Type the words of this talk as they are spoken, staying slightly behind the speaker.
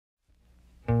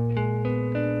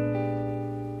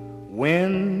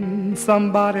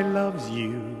somebody loves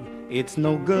you, it's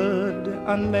no good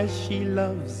unless she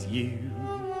loves you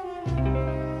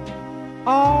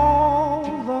all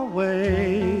the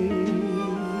way.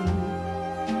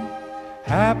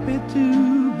 Happy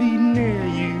to be near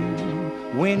you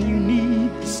when you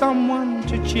need someone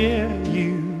to cheer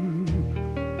you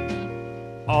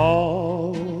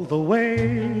all the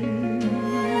way.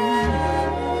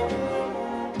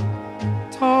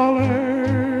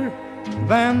 Taller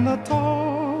than the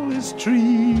tallest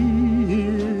tree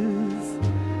is,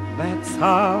 that's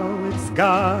how it's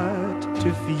got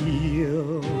to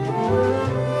feel.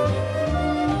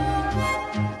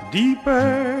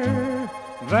 Deeper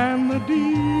than the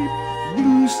deep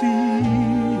blue sea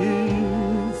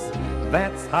is,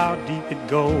 that's how deep it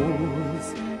goes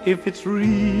if it's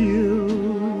real.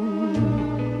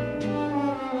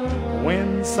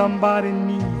 When somebody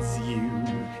needs you,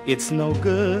 it's no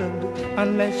good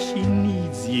unless she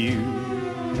needs you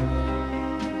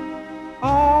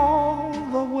all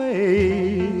the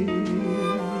way.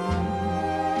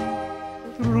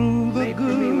 Through the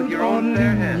good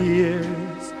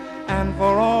years and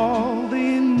for all the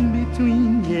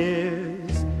in-between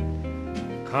years,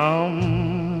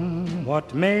 come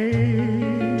what may.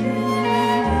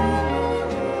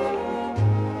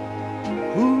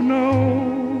 Who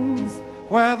knows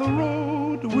where the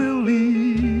road will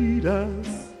lead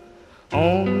us?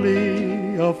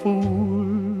 Only a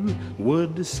fool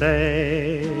would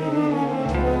say.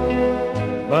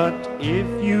 But if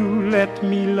you let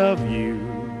me love you,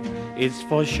 it's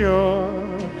for sure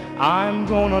I'm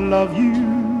gonna love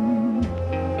you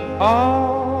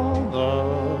all the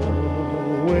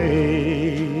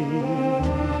way.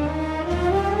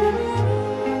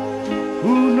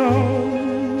 Who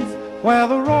knows where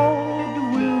the road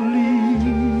will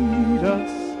lead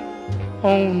us?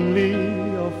 Only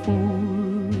a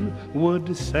fool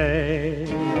would say.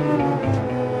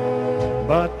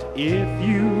 But if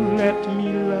you let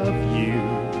me love you,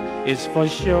 it's for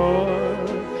sure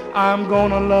I'm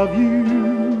gonna love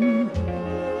you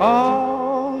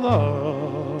all the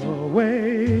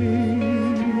way.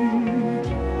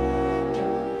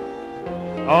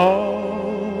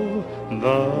 All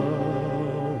the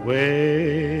way.